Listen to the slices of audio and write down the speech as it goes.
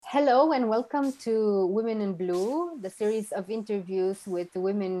Hello and welcome to Women in Blue, the series of interviews with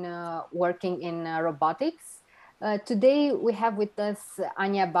women working in robotics. Today we have with us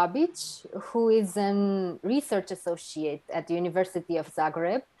Anja Babic, who is a research associate at the University of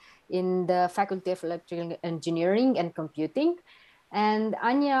Zagreb in the Faculty of Electrical Engineering and Computing. And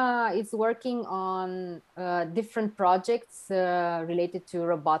Anja is working on different projects related to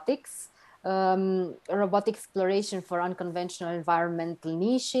robotics. Robotic exploration for unconventional environmental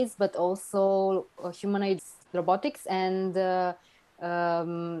niches, but also humanoid robotics and the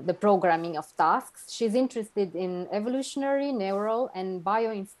programming of tasks. She's interested in evolutionary, neural, and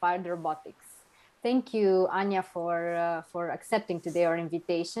bio-inspired robotics. Thank you, Anja, for accepting today our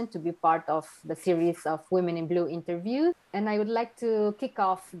invitation to be part of the series of Women in Blue interviews. And I would like to kick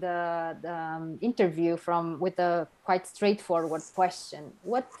off the interview with a quite straightforward question.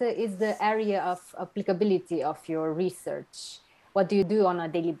 What is the area of applicability of your research? What do you do on a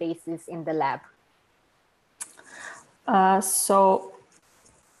daily basis in the lab? So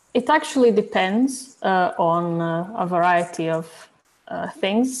it actually depends on a variety of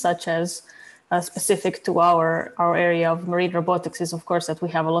things, such as specific to our area of marine robotics is, of course, that we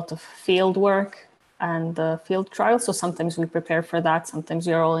have a lot of field work and field trials. So sometimes we prepare for that. Sometimes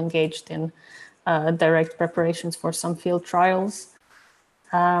we are all engaged in direct preparations for some field trials.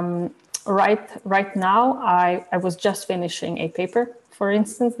 Right now, I was just finishing a paper, for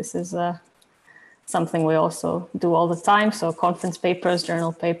instance. This is something we also do all the time. So conference papers,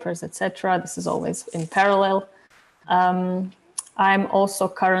 journal papers, etc. This is always in parallel. I'm also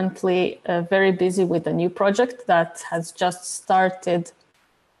currently very busy with a new project that has just started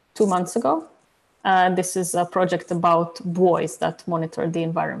 2 months ago. This is a project about buoys that monitor the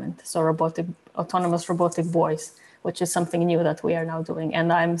environment. So autonomous robotic buoys, which is something new that we are now doing.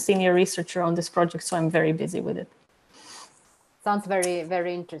 And I'm senior researcher on this project, so I'm very busy with it. Sounds very,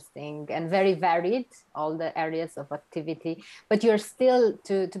 very interesting and very varied, all the areas of activity. But you're still,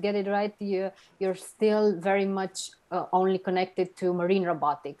 to get it right, you're still very much only connected to marine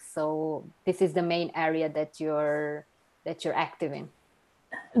robotics. So this is the main area that you're active in.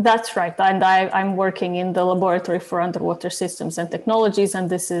 That's right. And I'm working in the Laboratory for Underwater Systems and Technologies, and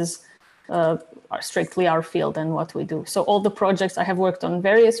this is strictly our field and what we do. So all the projects, I have worked on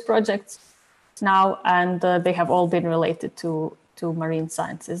various projects now, and they have all been related to marine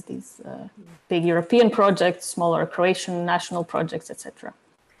sciences, these big European projects, smaller Croatian national projects, etc.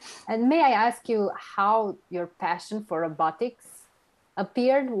 And may I ask you how your passion for robotics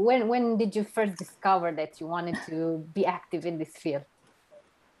appeared? When did you first discover that you wanted to be active in this field?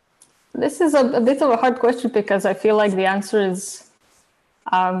 This is a bit of a hard question because I feel like the answer is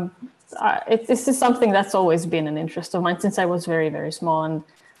this is something that's always been an interest of mine since I was very, very small. And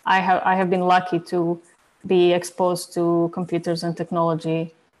I have been lucky to be exposed to computers and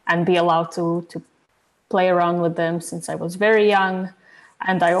technology and be allowed to play around with them since I was very young.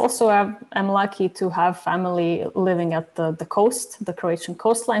 And I also am lucky to have family living at the coast, the Croatian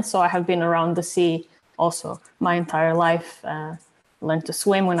coastline. So I have been around the sea also my entire life. Learned to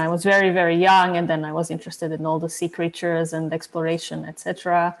swim when I was very, very young. And then I was interested in all the sea creatures and exploration,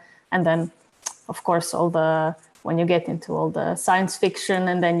 etc. And then, of course, when you get into all the science fiction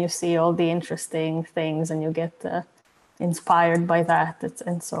and then you see all the interesting things and you get inspired by that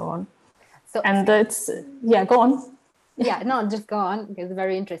and so on. So, and yeah, go on. Yeah, no, just go on. It's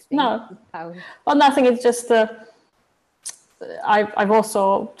very interesting. No, well, nothing. It's just I've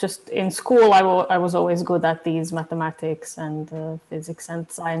also just in school I was always good at these mathematics and physics and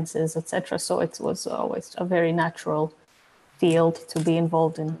sciences, etc. So it was always a very natural field to be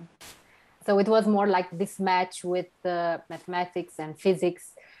involved in. So it was more like this match with mathematics and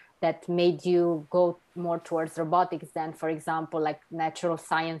physics that made you go more towards robotics than, for example, like natural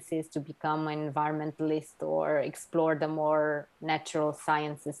sciences to become an environmentalist or explore the more natural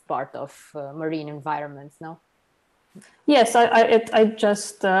sciences part of marine environments, no? Yes,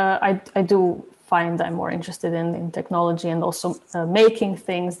 I do find I'm more interested in technology and also making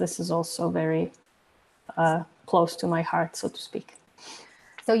things. This is also very close to my heart, so to speak.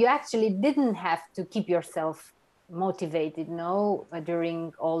 So you actually didn't have to keep yourself motivated, no,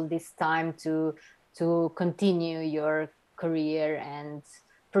 during all this time to continue your career and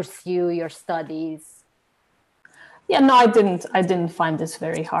pursue your studies. Yeah, no, I didn't find this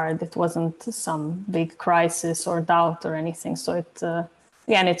very hard. It wasn't some big crisis or doubt or anything. So it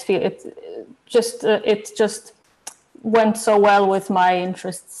just went so well with my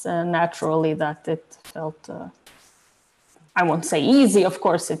interests naturally that it felt. I won't say easy. Of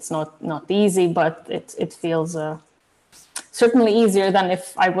course, it's not easy, but it feels certainly easier than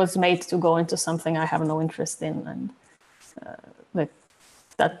if I was made to go into something I have no interest in. And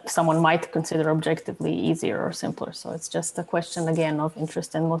that someone might consider objectively easier or simpler. So it's just a question again of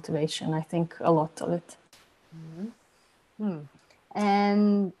interest and motivation. I think a lot of it. Mm-hmm.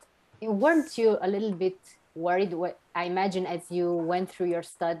 And weren't you a little bit worried? I imagine as you went through your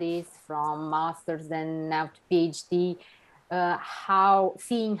studies from master's then now to PhD, how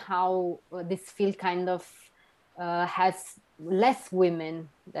seeing how this field kind of has less women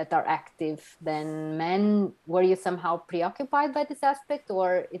that are active than men. Were you somehow preoccupied by this aspect,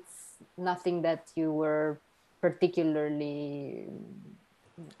 or it's nothing that you were particularly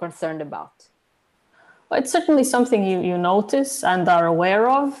concerned about? Well, it's certainly something you notice and are aware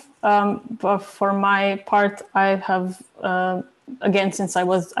of. But for my part, I have again, since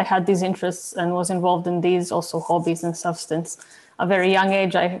I had these interests and was involved in these also hobbies and substance, a very young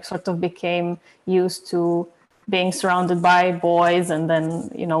age, I sort of became used to being surrounded by boys and then,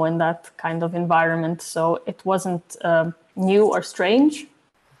 in that kind of environment. So it wasn't new or strange.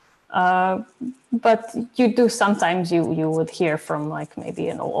 But you do sometimes you would hear from like maybe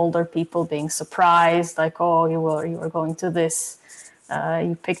older people being surprised, like, oh, you were going to this,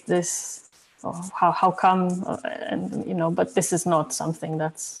 you picked this, oh, how come, and but this is not something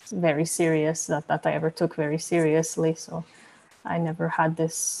that's very serious that I ever took very seriously. So I never had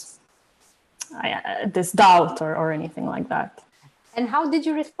this doubt or anything like that. And how did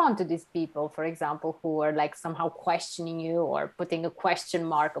you respond to these people, for example, who were like somehow questioning you or putting a question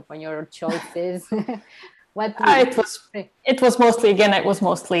mark upon your choices? What did It was it was mostly again it was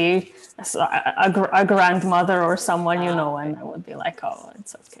mostly a grandmother or someone and I would be like, oh,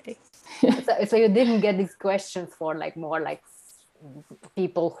 it's okay. so you didn't get these questions for like more like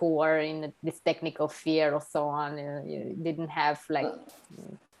people who are in this technical fear or so on. You didn't have like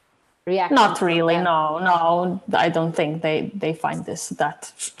reactions Not from really. them. No. I don't think they find this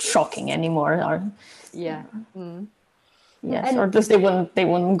that shocking anymore. Or Yeah. Mm. yes, or And just they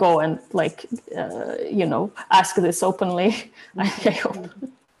wouldn't go and like ask this openly. I hope.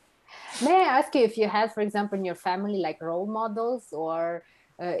 may I ask you if you had, for example, in your family, like role models, or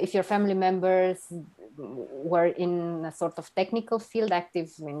if your family members were in a sort of technical field, active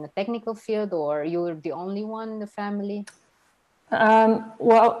in a technical field, or you were the only one in the family?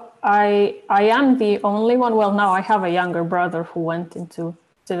 Well, I am the only one. Well, now I have a younger brother who went into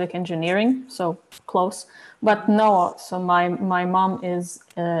civic engineering, so close. But no, so my mom is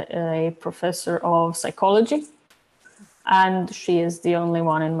a professor of psychology, and she is the only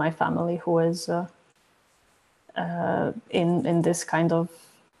one in my family who is in this kind of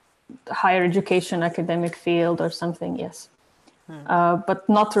higher education academic field or something. Yes, but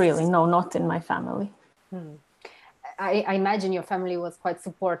not really. No, not in my family. Hmm. I imagine your family was quite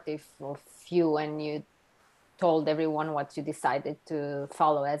supportive of you and you told everyone what you decided to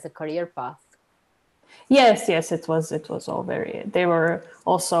follow as a career path. Yes, it was all very. They were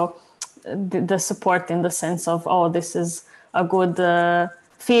also the support in the sense of, oh, this is a good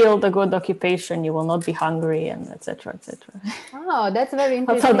field, a good occupation. You will not be hungry, and etc. etc. Oh, that's very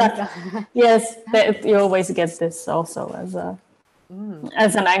So interesting. that yes, that you always get this also as a Mm.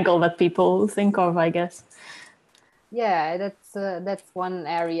 as an angle that people think of, I guess. Yeah, that's one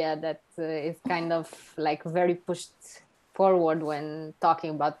area that is kind of like very pushed forward when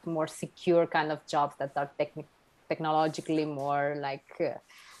talking about more secure kind of jobs that are technologically more like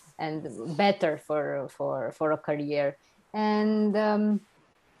and better for a career. And um,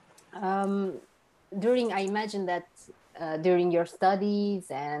 during, I imagine that during your studies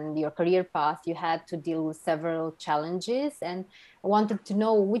and your career path, you had to deal with several challenges, and I wanted to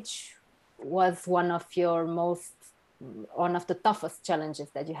know which was one of the toughest challenges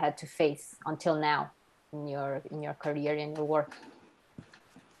that you had to face until now in your career and your work.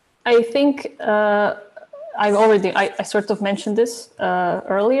 I think I sort of mentioned this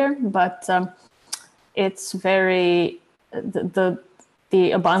earlier, but it's very the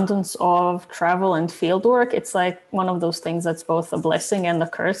abundance of travel and field work. It's like one of those things that's both a blessing and a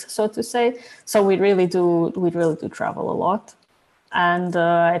curse, so to say. So we really do travel a lot, and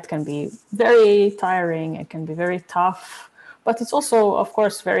it can be very tiring. It can be very tough, but it's also, of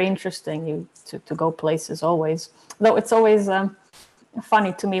course, very interesting. To go places always, though it's always.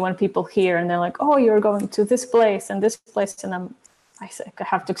 Funny to me when people hear and they're like, "Oh, you're going to this place and this place," and I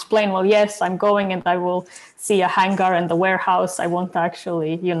have to explain. Well, yes, I'm going, and I will see a hangar and the warehouse. I won't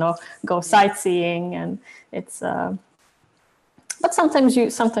actually, go sightseeing, and it's. But sometimes you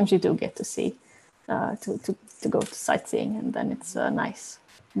do get to see, to go to sightseeing, and then it's nice.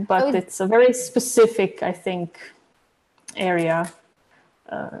 So But it's a very specific, I think, area,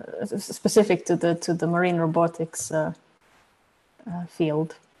 specific to the marine robotics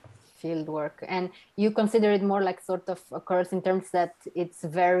field. field work. And you consider it more like sort of occurs in terms that it's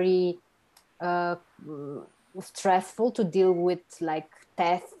very uh, stressful to deal with like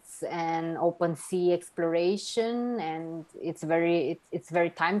tests and open sea exploration, and it's very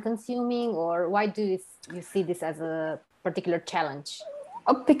time consuming, or why do you see this as a particular challenge?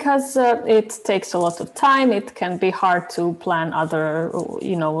 Because it takes a lot of time. It can be hard to plan other,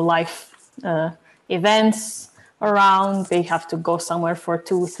 life events around. They have to go somewhere for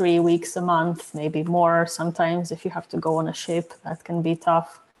 2-3 weeks a month, maybe more sometimes. If you have to go on a ship, that can be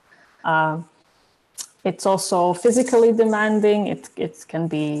tough. It's also physically demanding. It can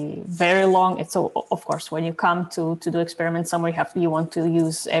be very long. It's of course when you come to do experiments somewhere, you want to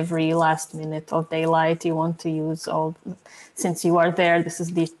use every last minute of daylight. You want to use all, since you are there. This is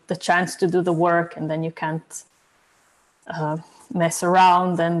the chance to do the work, and then you can't mess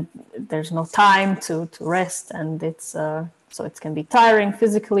around. And there's no time to rest, and it's so it can be tiring,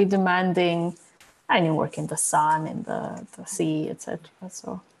 physically demanding, and you work in the sun, in the sea, etc.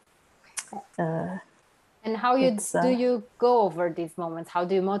 So. And how It's do you go over these moments? How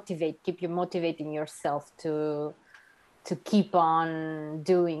do you keep you motivating yourself to keep on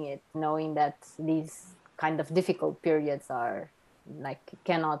doing it, knowing that these kind of difficult periods are like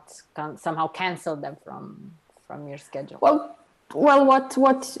somehow cancel them from your schedule? Well,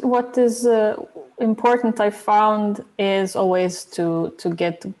 what is important, I found, is always to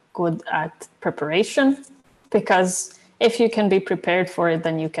get good at preparation, because if you can be prepared for it,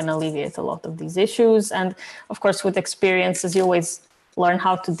 then you can alleviate a lot of these issues. And of course, with experiences, you always learn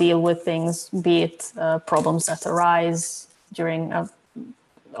how to deal with things, be it problems that arise during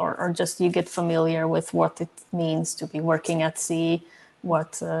or just you get familiar with what it means to be working at sea,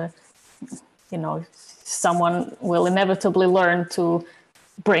 what someone will inevitably learn to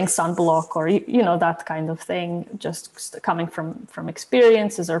bring sunblock, or that kind of thing, just coming from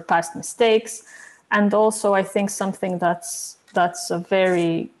experiences or past mistakes. And also I think something that's a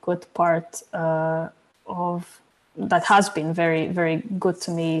very good part of that has been very, very good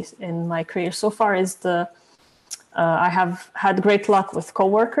to me in my career so far is I have had great luck with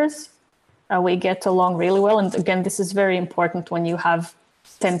coworkers. We get along really well. And again, this is very important when you have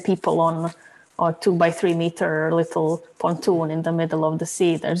 10 people on a 2 by 3 meter little pontoon in the middle of the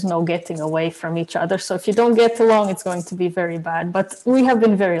sea. There's no getting away from each other. So if you don't get along, it's going to be very bad. But we have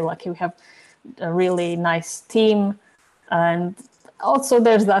been very lucky. We have a really nice team. And also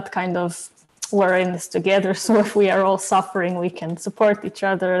there's that kind of, we're in this together. So if we are all suffering, we can support each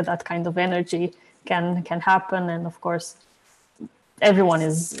other. That kind of energy can happen. And of course, everyone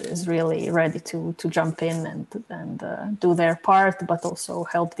is really ready to jump in and do their part, but also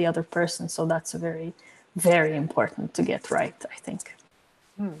help the other person. So that's a very, very important to get right, I think.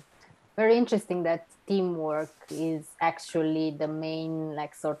 Very interesting that teamwork is actually the main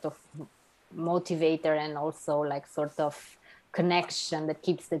like sort of motivator, and also like sort of connection that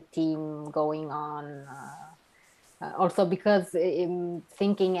keeps the team going on. Also because in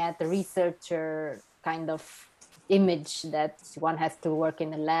thinking at the researcher kind of image that one has to work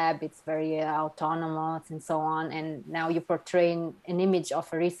in a lab, it's very autonomous and so on, and now you portray an image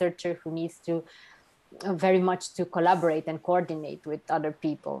of a researcher who needs to very much to collaborate and coordinate with other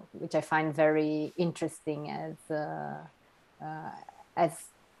people, which I find very interesting as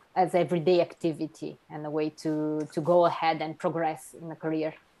as everyday activity and a way to go ahead and progress in a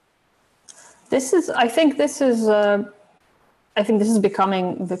career. I think this is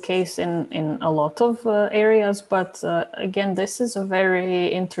becoming the case in a lot of areas, but again, this is a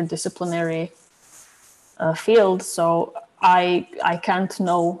very interdisciplinary field. So I can't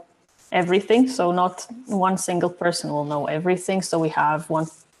know everything. So not one single person will know everything. So we have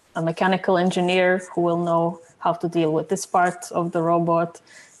a mechanical engineer who will know how to deal with this part of the robot,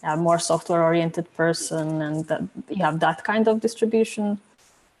 a more software-oriented person, and you have that kind of distribution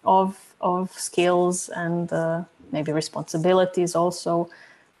of skills and maybe responsibilities also.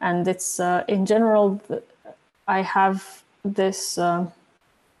 And it's in general, I have this.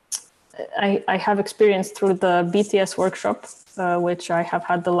 I have experienced through the BTS workshop, which I have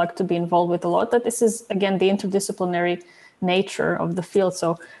had the luck to be involved with a lot, that this is, again, the interdisciplinary nature of the field.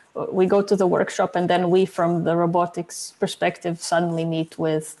 So we go to the workshop, and then we, from the robotics perspective, suddenly meet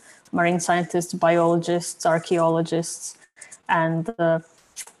with marine scientists, biologists, archaeologists. And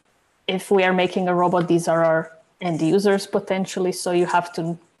if we are making a robot, these are our end users potentially. So you have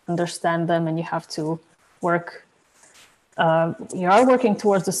to understand them, and you have to work you are working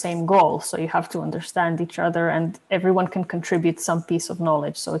towards the same goal, so you have to understand each other, and everyone can contribute some piece of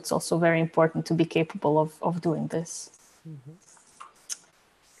knowledge. So it's also very important to be capable of doing this. Mm-hmm.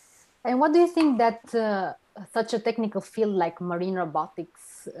 And what do you think that such a technical field like marine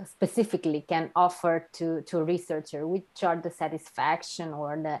robotics specifically can offer to a researcher? Which are the satisfaction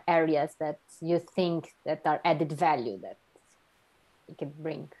or the areas that you think that are added value that it can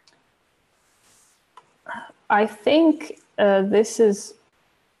bring? I think this is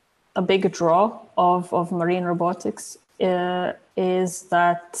a big draw of marine robotics, is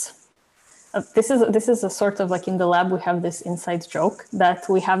that this is a sort of like in the lab we have this inside joke that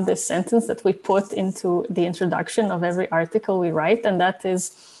we have this sentence that we put into the introduction of every article we write, and that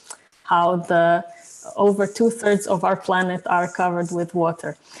is how the over 2/3 of our planet are covered with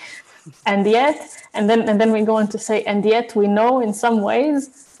water. And yet, and then we go on to say, and yet we know in some ways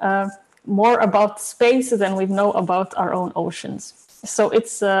more about space than we know about our own oceans. So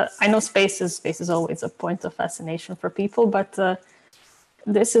it's I know space is always a point of fascination for people, but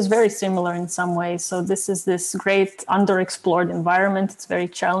this is very similar in some ways. So this is this great underexplored environment. It's very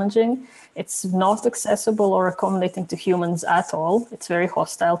challenging. It's not accessible or accommodating to humans at all. It's very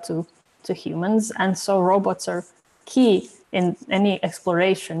hostile to humans. And so robots are key in any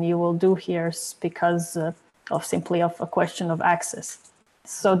exploration you will do here because of simply of a question of access.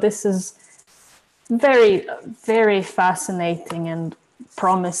 So this is very, very fascinating and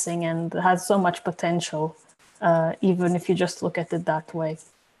promising and has so much potential. Even if you just look at it that way.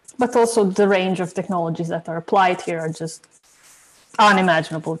 But also the range of technologies that are applied here are just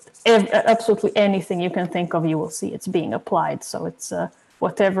unimaginable. Absolutely anything you can think of, you will see it's being applied. So it's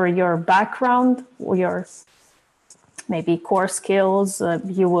whatever your background or your maybe core skills,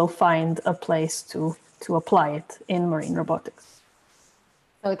 you will find a place to apply it in marine robotics.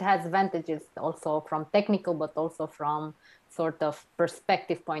 So it has advantages also from technical, but also from sort of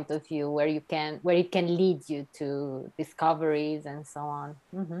perspective point of view where it can lead you to discoveries and so on.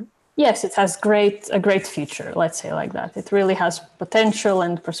 Mm-hmm. Yes, it has a great future, let's say like that. It really has potential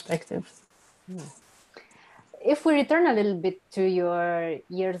and perspective. If we return a little bit to your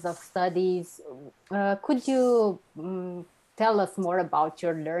years of studies, could you tell us more about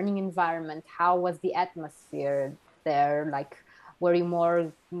your learning environment? How was the atmosphere there? Like, were you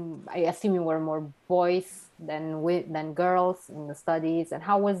more, I assume you were more boys than girls in the studies, and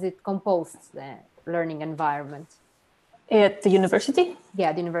how was it composed, the learning environment? At the university?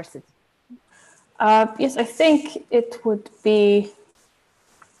 Yeah, the university. Yes, I think it would be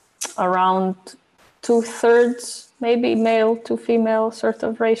around 2/3, maybe male to female sort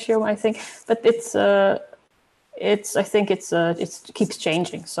of ratio, I think. But I think it keeps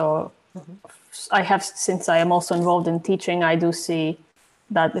changing. So I have, since I am also involved in teaching, I do see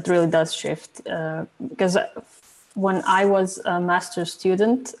that it really does shift. Because when I was a master's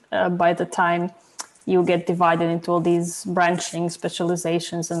student, by the time you get divided into all these branching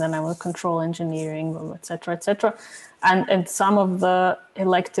specializations, and then I will control engineering, et cetera, et cetera. And in some of the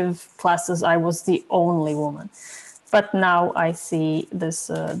elective classes, I was the only woman. But now I see the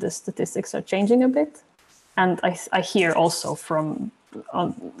statistics are changing a bit. And I hear also from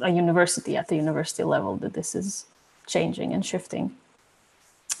a university, at the university level, that this is changing and shifting.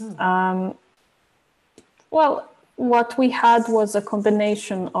 Well, what we had was a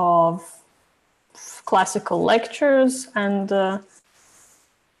combination of classical lectures and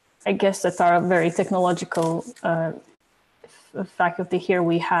I guess that are very technological faculty. Here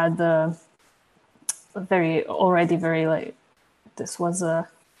we had very like, this was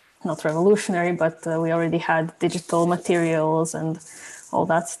not revolutionary, but we already had digital materials and all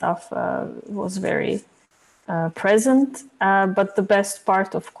that stuff was very present. But the best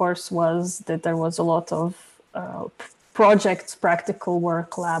part, of course, was that there was a lot of projects, practical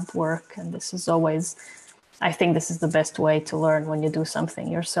work, lab work, and this is always, I think this is the best way to learn. When you do something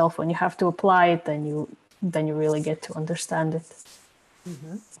yourself, when you have to apply it, then you really get to understand it.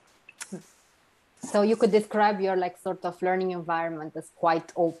 Mm-hmm. So you could describe your like sort of learning environment as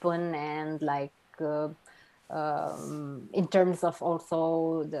quite open and like in terms of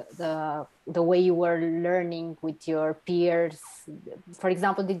also the way you were learning with your peers. For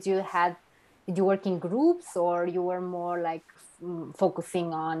example, did you work in groups, or you were more like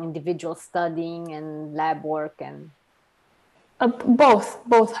focusing on individual studying and lab work? And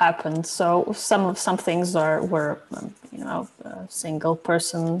both happened. So some things were single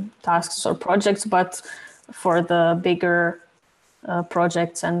person tasks or projects, but for the bigger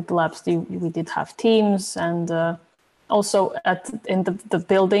projects and labs, we did have teams. And also in the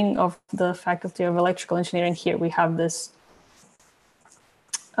building of the Faculty of Electrical Engineering here, we have this.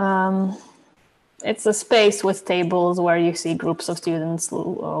 It's a space with tables where you see groups of students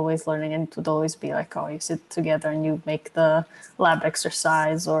always learning, and it would always be like, oh, you sit together and you make the lab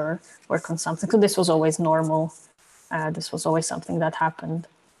exercise or work on something. So this was always normal. This was always something that happened.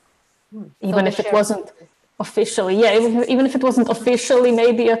 Even if it wasn't, officially, yeah, even if it wasn't officially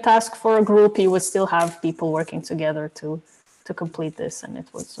maybe a task for a group, you would still have people working together to complete this, and it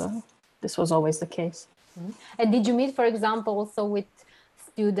was this was always the case. Mhm. And did you meet, for example, also with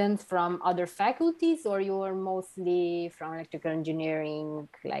students from other faculties, or you were mostly from electrical engineering,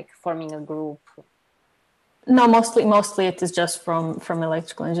 like forming a group? No, mostly it is just from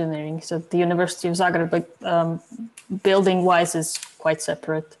electrical engineering. So the University of Zagreb, building wise, is quite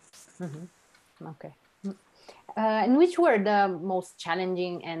separate. Mm-hmm. Okay. And which were the most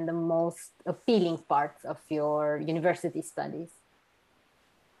challenging and the most appealing parts of your university studies?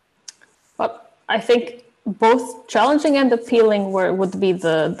 But I think both challenging and appealing would be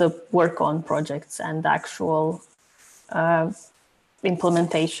the work on projects and actual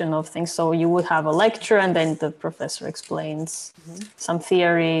implementation of things. So you would have a lecture, and then the professor explains Mm-hmm. some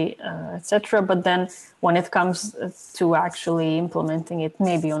theory, etc. But then when it comes to actually implementing it,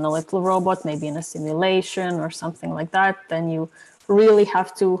 maybe on a little robot, maybe in a simulation or something like that, then you really have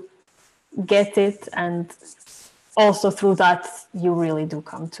to get it, and also through that you really do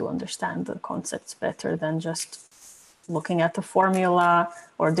come to understand the concepts better than just looking at the formula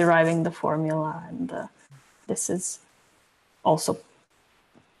or deriving the formula. And this is also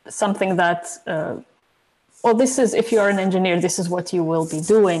something that well, this is, if you're an engineer, this is what you will be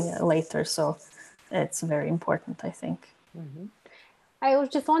doing later, so it's very important, I think. Mm-hmm. I was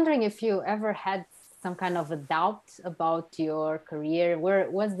just wondering if you ever had some kind of a doubt about your career. Where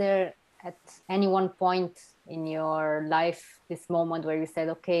was there at any one point in your life this moment where you said,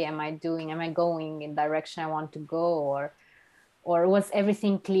 okay, am I going in direction I want to go, or was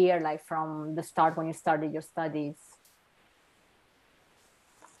everything clear like from the start when you started your studies?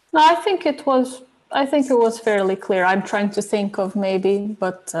 No, I think it was fairly clear. I'm trying to think of maybe,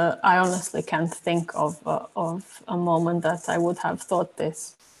 but I honestly can't think of a moment that I would have thought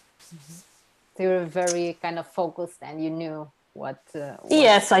this. Mm-hmm. So you were very kind of focused and you knew what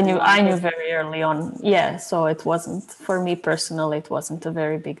Yes, you I knew wanted. very early on. Yeah, so it wasn't, for me personally, it wasn't a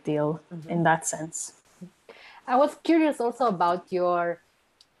very big deal Mm-hmm. in that sense. I was curious also about your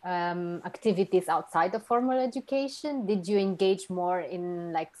activities outside of formal education. Did you engage more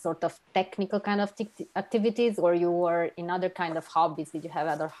in like sort of technical kind of activities, or you were in other kind of hobbies? Did you have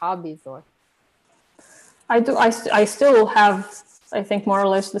other hobbies or? I still have, I think, more or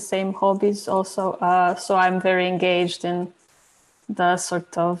less the same hobbies also. So I'm very engaged in the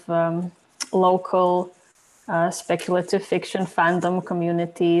sort of local speculative fiction fandom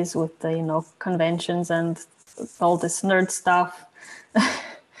communities with the, conventions and all this nerd stuff.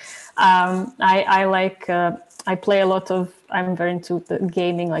 I like, I play a lot of, I'm very into the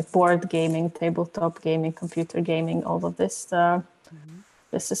gaming, like board gaming, tabletop gaming, computer gaming, all of this. Mhm.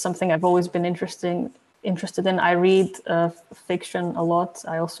 This is something I've always been interested in. I read fiction a lot.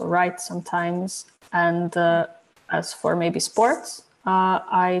 I also write sometimes. And as for maybe sports,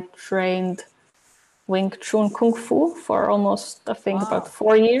 I trained Wing Chun Kung Fu for almost, I think, about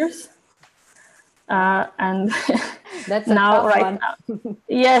Wow. 4 years. Wow. And That's a now, tough right one. now,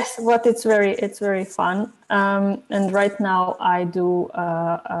 yes, but it's very fun. And right now, I do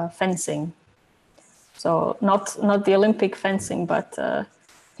fencing. So not the Olympic fencing, but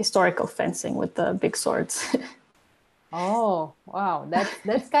historical fencing with the big swords. Oh, wow.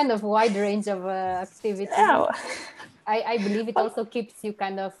 That's kind of wide range of activities. Yeah. I believe it also keeps you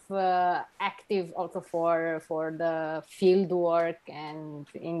kind of active also for the field work and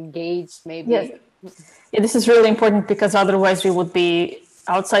engaged Yes. maybe. Yeah, this is really important because otherwise we would be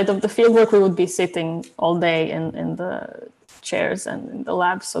outside of the fieldwork. We would be sitting all day in the chairs and in the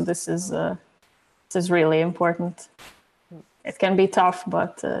labs. So this is really important. It can be tough,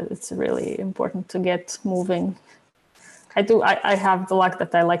 but it's really important to get moving. I have the luck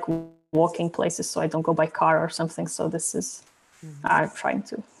that I like walking places, so I don't go by car or something. So this is, Mhm. I'm trying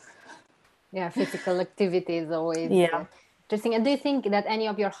to. Yeah, physical activity is always Yeah. interesting. And do you think that any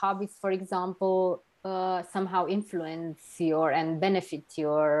of your hobbies, for example, somehow influence your and benefit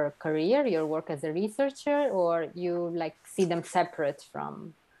your career, your work as a researcher, or you like see them separate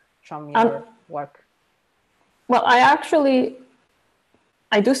from Um, your work? well,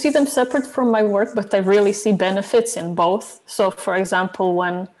 I do see them separate from my work, but I really see benefits in both. So, for example,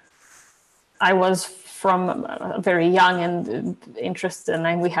 when I was from very young and interested,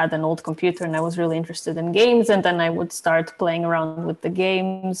 and we had an old computer, and I was really interested in games, and then I would start playing around with the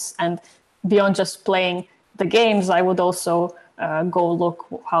games, and beyond just playing the games, I would also go look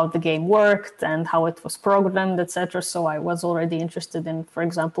how the game worked and how it was programmed, etc. So I was already interested in, for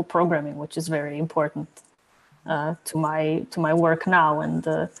example, programming, which is very important to my work now, and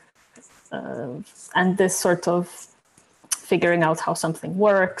this sort of figuring out how something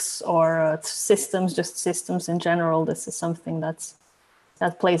works, or systems, just systems in general. This is something that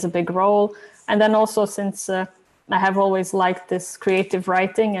plays a big role. And then also, since I have always liked this creative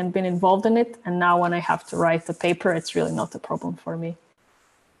writing and been involved in it, and now when I have to write a paper, it's really not a problem for me.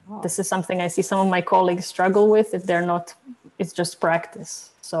 Oh. This is something I see some of my colleagues struggle with if they're not, it's just practice.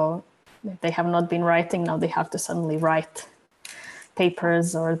 So if they have not been writing, now they have to suddenly write papers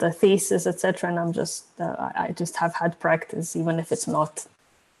or the thesis, etc. And I'm just, I just have had practice, even if it's not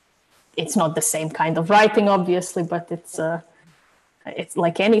the same kind of writing, obviously, but it's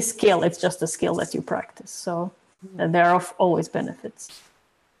like any skill, it's just a skill that you practice. So there are always benefits.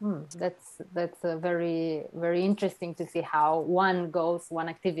 That's very, very interesting to see how one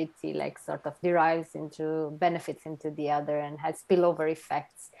activity like sort of derives into benefits into the other and has spillover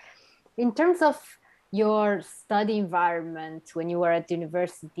effects. In terms of your study environment when you were at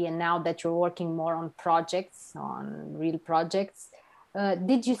university and now that you're working more on projects, on real projects,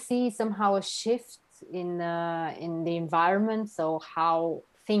 did you see somehow a shift in the environment? So how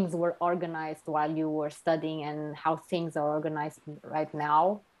things were organized while you were studying and how things are organized right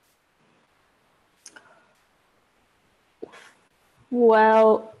now?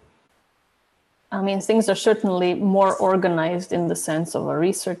 Well, I mean, things are certainly more organized in the sense of a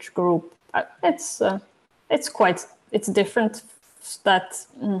research group. It's different. That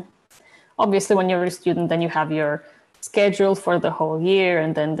obviously, when you're a student, then you have your schedule for the whole year,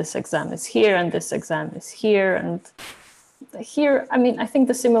 and then this exam is here, and this exam is here, and here. I mean, I think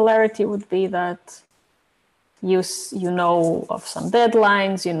the similarity would be that you know of some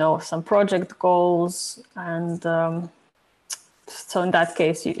deadlines, you know of some project goals, and so in that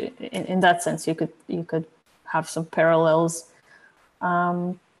case, in that sense, you could have some parallels,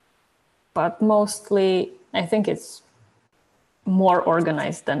 but mostly I think it's more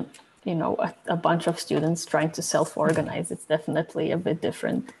organized than a bunch of students trying to self-organize. It's definitely a bit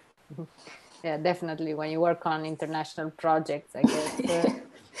different. Yeah, definitely. When you work on international projects, I guess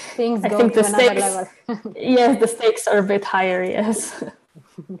things go to another level. Yes, the stakes are a bit higher. Yes.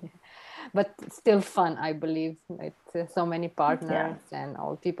 But still fun, I believe, with so many partners and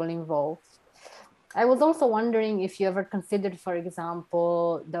all people involved. I was also wondering if you ever considered, for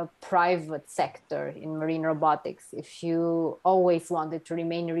example, the private sector in marine robotics, if you always wanted to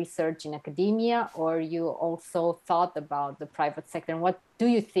remain research in academia, or you also thought about the private sector, and what do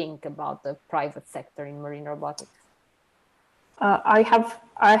you think about the private sector in marine robotics?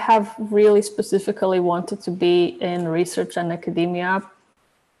 I have really specifically wanted to be in research and academia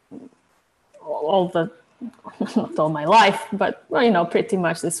not all my life, but pretty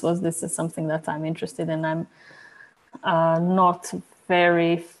much this is something that I'm interested in. I'm not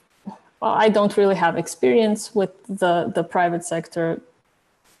very well. I don't really have experience with the private sector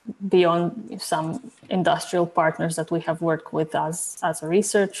beyond some industrial partners that we have worked with as a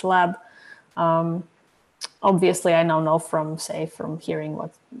research lab. Obviously, I now know from hearing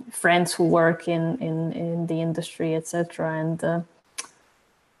what friends who work in the industry, etc. And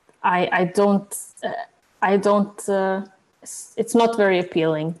I don't. It's not very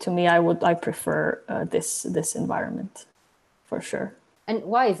appealing to me. I prefer this environment, for sure. And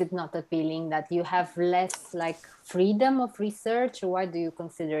why is it not appealing? That you have less like freedom of research, or why do you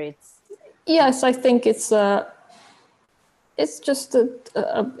consider it? Yes, I think it's just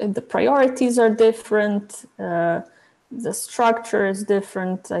the priorities are different. The structure is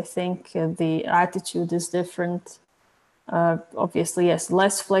different. I think the attitude is different. Obviously, yes,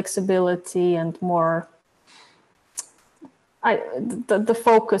 less flexibility and more. The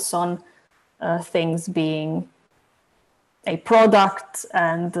focus on things being a product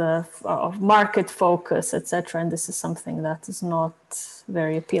and of market focus, etc. And this is something that is not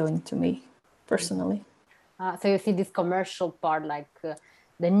very appealing to me personally. So you see this commercial part, like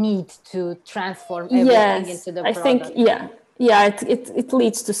the need to transform everything into the product. I think, it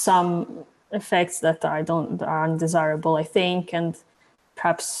leads to some effects that are undesirable, I think, and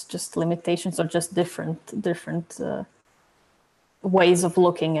perhaps just limitations or just different ways of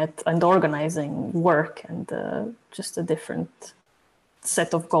looking at and organizing work, and just a different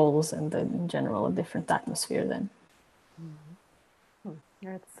set of goals, and in general a different atmosphere then.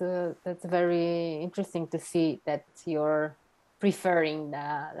 That's very interesting to see that you're preferring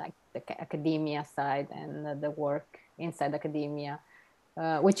the academia side and the work inside academia,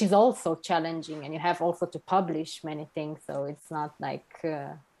 which is also challenging, and you have also to publish many things, so it's not like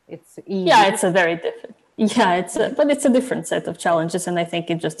it's easy. Yeah, it's a very different. Yeah, but it's a different set of challenges, and I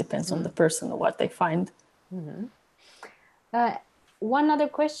think it just depends on the person and what they find. One other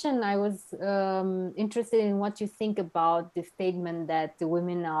question, I was interested in what you think about the statement that the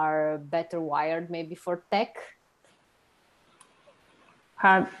women are better wired maybe for tech.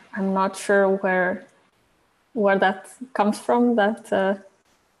 I'm not sure where that comes from. That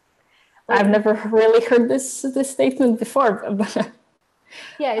I've never really heard this statement before.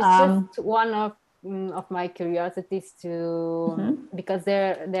 Yeah, it's just one of my curiosities to because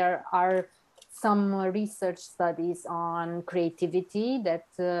there are some research studies on creativity that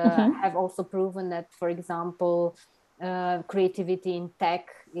have also proven that, for example, creativity in tech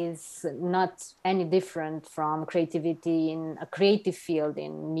is not any different from creativity in a creative field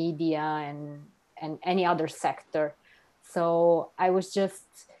in media and any other sector. So I was just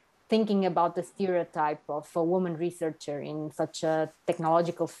thinking about the stereotype of a woman researcher in such a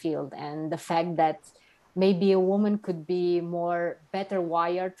technological field, and the fact that maybe a woman could be more better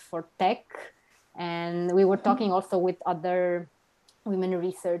wired for tech. And we were talking also with other women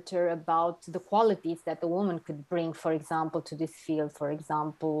researcher about the qualities that a woman could bring, for example, to this field, for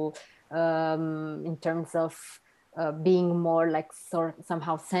example, in terms of being more like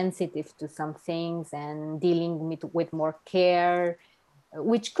somehow sensitive to some things and dealing with more care,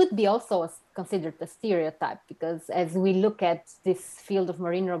 which could be also considered a stereotype, because as we look at this field of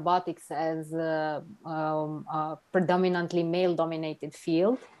marine robotics as a predominantly male dominated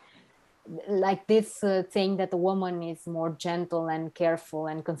field, like this saying that a woman is more gentle and careful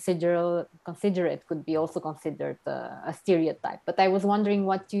and considerate could be also considered a stereotype. But I was wondering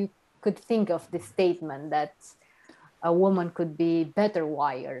what you could think of this statement that a woman could be better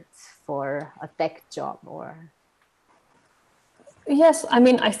wired for a tech job. Or Yes, I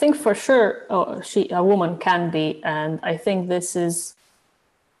mean, I think for sure a woman can be, and I think this is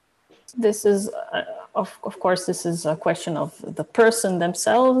of course this is a question of the person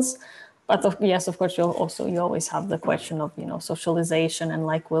themselves, but yes, of course, you always have the question of socialization and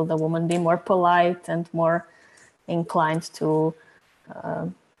like, will the woman be more polite and more inclined to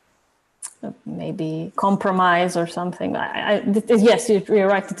maybe compromise or something. Yes, you're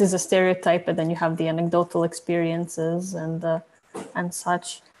right. It is a stereotype, but then you have the anecdotal experiences and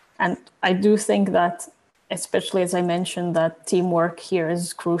such. And I do think that, especially as I mentioned, that teamwork here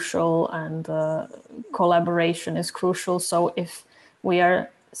is crucial and collaboration is crucial. So if we are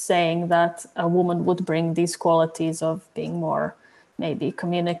saying that a woman would bring these qualities of being more maybe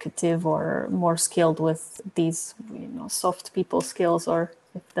communicative or more skilled with these soft people skills, or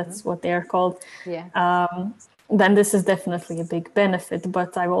if that's what they're called, yeah, then this is definitely a big benefit.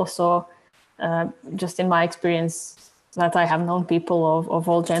 But I've also just in my experience that I have known people of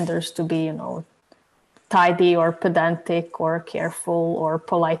all genders to be tidy or pedantic or careful or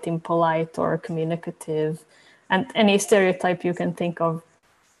polite, impolite or communicative, and any stereotype you can think of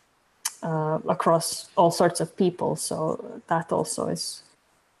across all sorts of people. So that also is,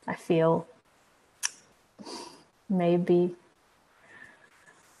 I feel, maybe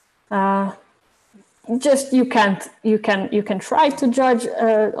just you can try to judge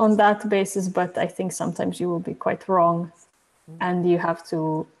on that basis, but I think sometimes you will be quite wrong, and you have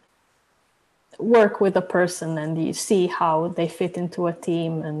to work with a person and you see how they fit into a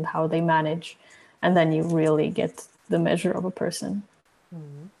team and how they manage, and then you really get the measure of a person.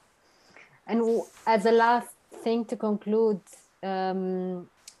 And as a last thing to conclude,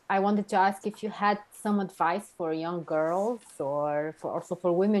 I wanted to ask if you had some advice for young girls, or also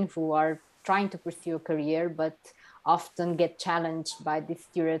for women who are trying to pursue a career but often get challenged by this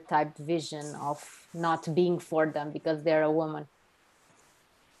stereotyped vision of not being for them because they're a woman.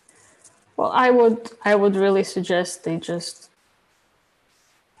 Well, I would really suggest they just,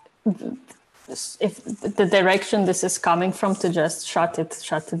 if the direction this is coming from, to just shut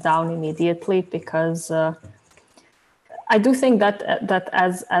it down immediately, because I do think that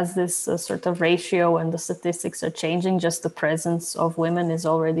as this sort of ratio and the statistics are changing, just the presence of women is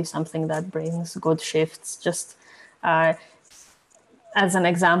already something that brings good shifts. Just as an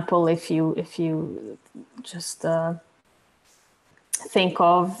example, if you just think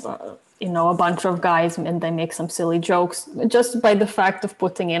of a bunch of guys and they make some silly jokes, just by the fact of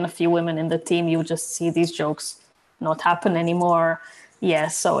putting in a few women in the team, you just see these jokes not happen anymore.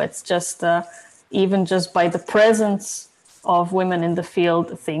 Yes, so it's just even just by the presence of women in the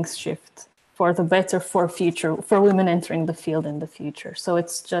field, things shift for the better for women entering the field in the future. So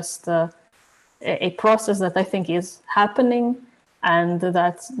it's just a process that I think is happening, and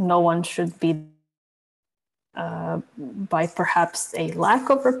that no one should be by perhaps a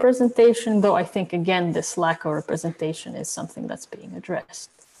lack of representation, though I think, again, this lack of representation is something that's being addressed.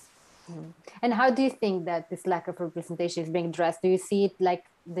 And how do you think that this lack of representation is being addressed? Do you see it like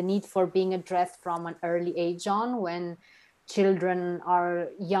the need for being addressed from an early age on, when children are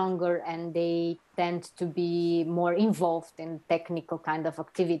younger and they tend to be more involved in technical kind of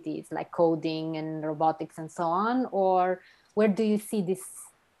activities like coding and robotics and so on? Or where do you see this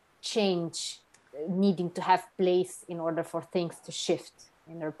change needing to have place in order for things to shift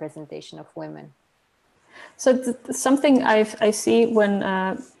in the representation of women? So something I see when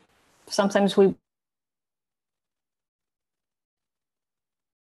sometimes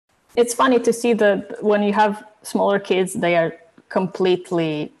it's funny to see that when you have smaller kids, they are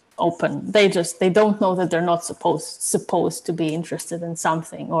completely open. They don't know that they're not supposed to be interested in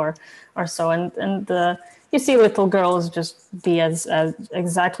something or so. And you see little girls just be as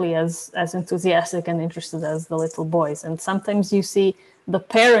exactly as enthusiastic and interested as the little boys. And sometimes you see the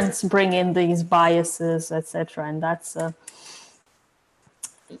parents bring in these biases, etc. And that's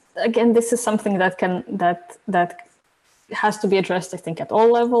again, this is something that has to be addressed, I think, at all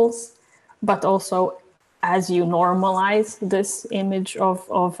levels, but also as you normalize this image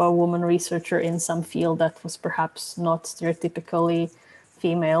of a woman researcher in some field that was perhaps not stereotypically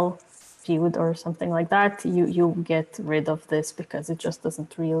female viewed or something like that, you get rid of this because it just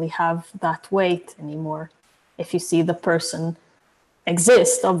doesn't really have that weight anymore. If you see the person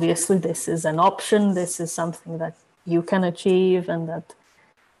exist, obviously this is an option, this is something that you can achieve, and that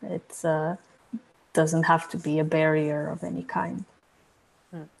it's doesn't have to be a barrier of any kind.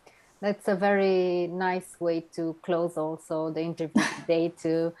 That's a very nice way to close also the interview today,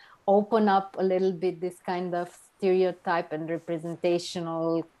 to open up a little bit this kind of stereotype and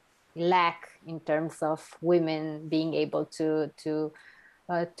representational lack in terms of women being able to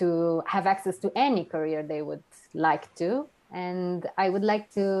have access to any career they would like to. And I would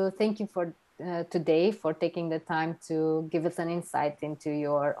like to thank you for today for taking the time to give us an insight into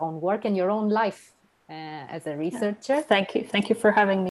your own work and your own life as a researcher. Thank you for having me.